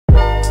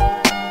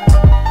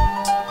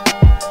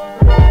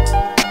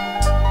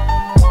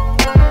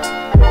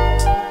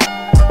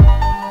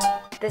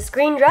This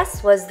green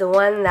dress was the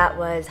one that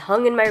was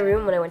hung in my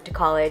room when I went to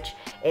college.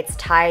 It's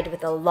tied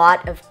with a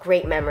lot of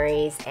great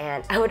memories,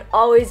 and I would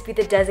always be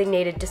the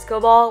designated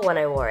disco ball when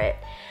I wore it.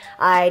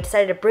 I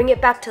decided to bring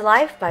it back to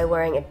life by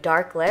wearing a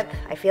dark lip.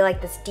 I feel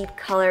like this deep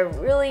color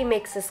really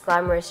makes this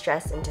glamorous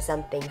dress into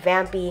something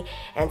vampy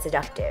and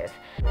seductive.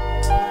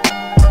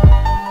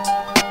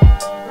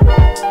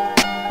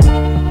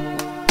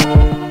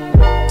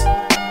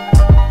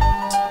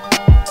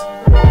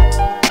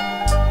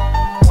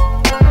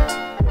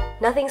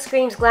 Nothing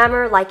screams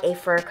glamour like a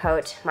fur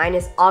coat. Mine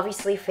is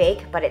obviously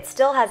fake, but it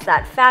still has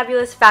that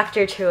fabulous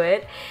factor to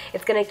it.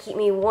 It's gonna keep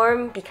me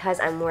warm because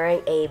I'm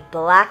wearing a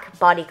black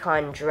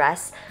bodycon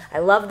dress. I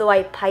love the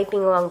white piping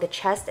along the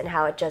chest and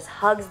how it just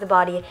hugs the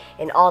body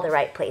in all the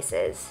right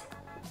places.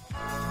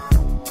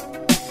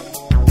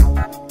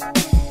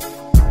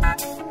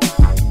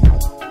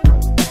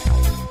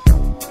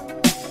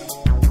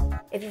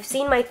 If you've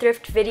seen my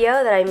thrift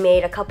video that I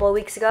made a couple of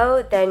weeks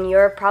ago, then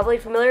you're probably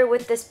familiar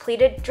with this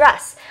pleated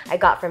dress I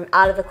got from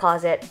out of the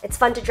closet. It's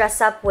fun to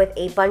dress up with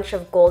a bunch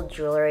of gold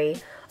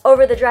jewelry.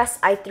 Over the dress,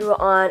 I threw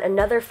on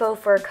another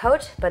faux fur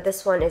coat, but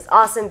this one is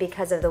awesome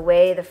because of the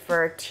way the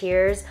fur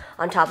tiers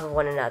on top of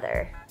one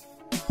another.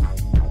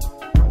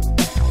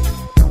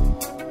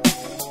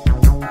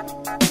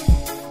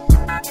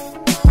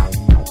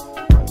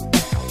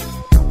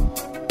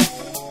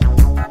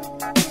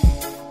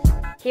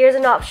 Here's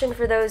an option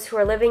for those who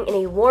are living in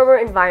a warmer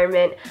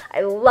environment.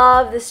 I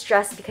love this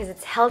dress because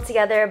it's held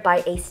together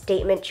by a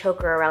statement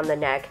choker around the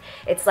neck.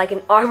 It's like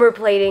an armor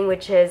plating,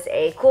 which is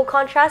a cool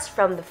contrast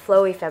from the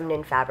flowy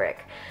feminine fabric.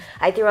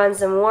 I threw on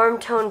some warm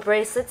toned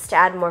bracelets to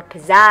add more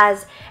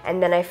pizzazz,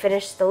 and then I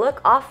finished the look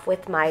off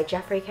with my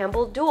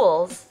Campbell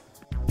duals.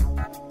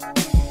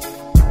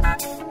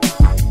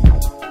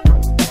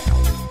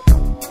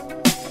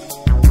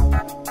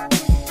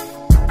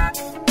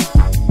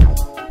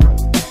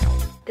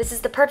 This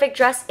is the perfect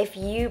dress if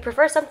you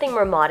prefer something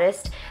more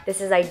modest.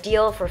 This is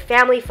ideal for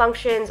family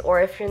functions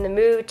or if you're in the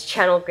mood to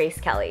channel Grace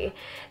Kelly.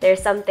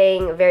 There's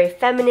something very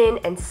feminine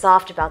and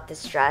soft about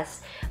this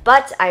dress,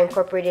 but I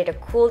incorporated a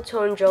cool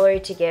tone jewelry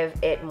to give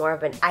it more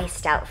of an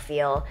iced out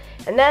feel.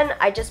 And then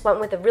I just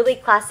went with a really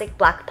classic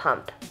black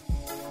pump.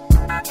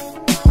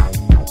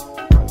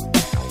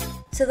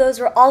 So those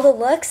were all the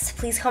looks.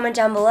 Please comment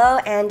down below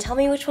and tell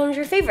me which one was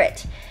your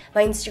favorite.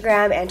 My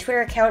Instagram and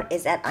Twitter account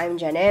is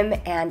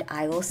 @I'mJenM, and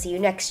I will see you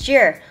next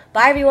year.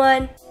 Bye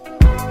everyone!